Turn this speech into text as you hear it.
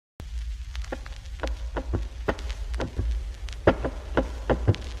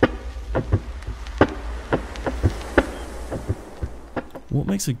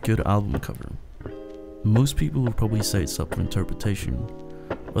makes a good album cover? Most people would probably say it's up for interpretation,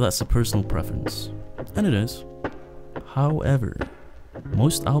 but that's a personal preference, and it is. However,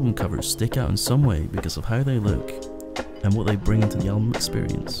 most album covers stick out in some way because of how they look and what they bring into the album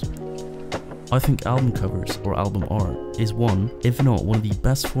experience. I think album covers or album art is one, if not one of the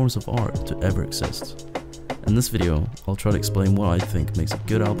best forms of art to ever exist. In this video, I'll try to explain what I think makes a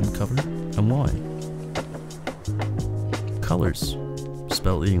good album cover and why. Colors,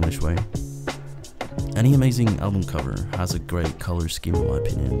 spelled the English way. Any amazing album cover has a great color scheme in my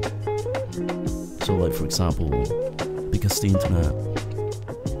opinion. So like for example, Because the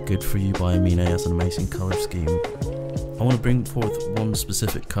Internet, Good For You by Aminé has an amazing color scheme. I want to bring forth one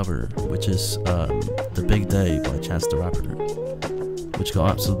specific cover, which is The Big Day by Chance the Rapper, which got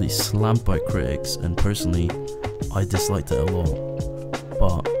absolutely slammed by critics, and personally, I disliked it a lot.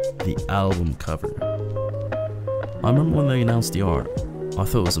 But the album cover, I remember when they announced the art, I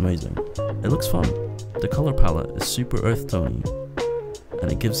thought it was amazing. It looks fun. The color palette is super earth tony,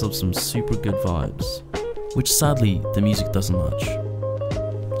 and it gives off some super good vibes, which sadly the music doesn't match.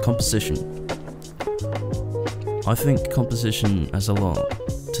 Composition. I think composition has a lot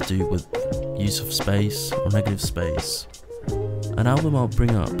to do with use of space or negative space. An album I'll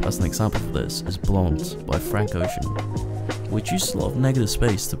bring up as an example for this is Blonde by Frank Ocean, which uses a lot of negative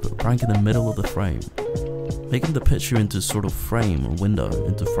space to put Frank in the middle of the frame, making the picture into a sort of frame or window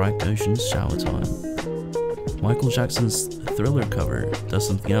into Frank Ocean's shower time. Michael Jackson's Thriller cover does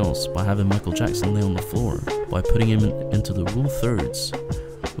something else by having Michael Jackson lay on the floor by putting him into the rule of thirds,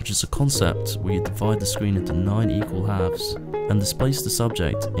 which is a concept where you divide the screen into 9 equal halves and displace the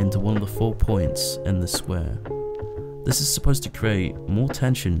subject into one of the 4 points in the square. This is supposed to create more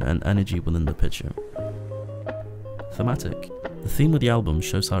tension and energy within the picture. Thematic. The theme of the album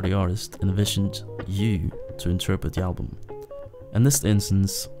shows how the artist envisioned you to interpret the album. In this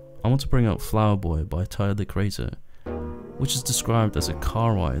instance, I want to bring up Flower Boy by Tyler the Creator, which is described as a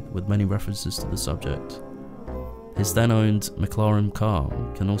car ride with many references to the subject. His then owned McLaren car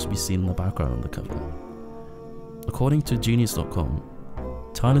can also be seen in the background of the cover. According to Genius.com,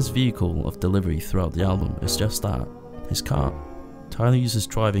 Tyler's vehicle of delivery throughout the album is just that, his car. Tyler uses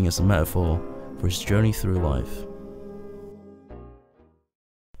driving as a metaphor for his journey through life.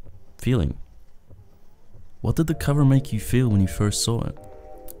 Feeling. What did the cover make you feel when you first saw it?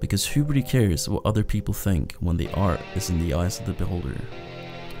 Because who really cares what other people think when the art is in the eyes of the beholder?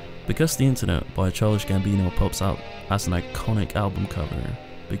 Because the Internet by Childish Gambino pops out as an iconic album cover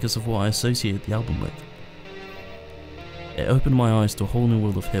because of what I associate the album with. It opened my eyes to a whole new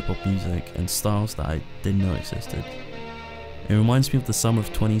world of hip hop music and styles that I didn't know existed. It reminds me of the summer of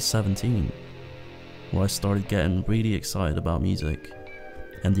 2017, where I started getting really excited about music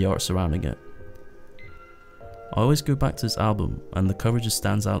and the art surrounding it. I always go back to this album, and the cover just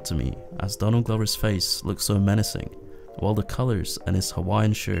stands out to me as Donald Glover's face looks so menacing, while the colors in his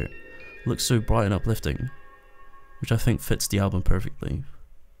Hawaiian shirt look so bright and uplifting, which I think fits the album perfectly.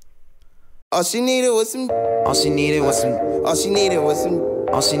 All she needed was some. All she needed was some. All she needed was some.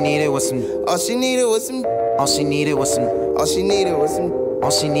 All she needed was some. All she needed was some. All she needed was some. All she needed was some.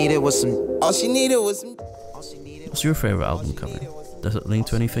 All she needed was some. All she needed was some. What's your favorite album cover? Does it link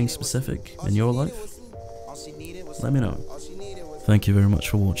to anything specific in your life? Let me know. Thank you very much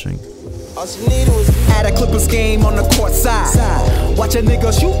for watching. Had a Clippers game on the court side. Watch a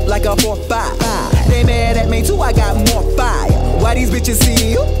nigga shoot like a 4-5. They mad at me too, I got more fire. Why these bitches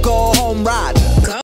see you? Go home, Roger.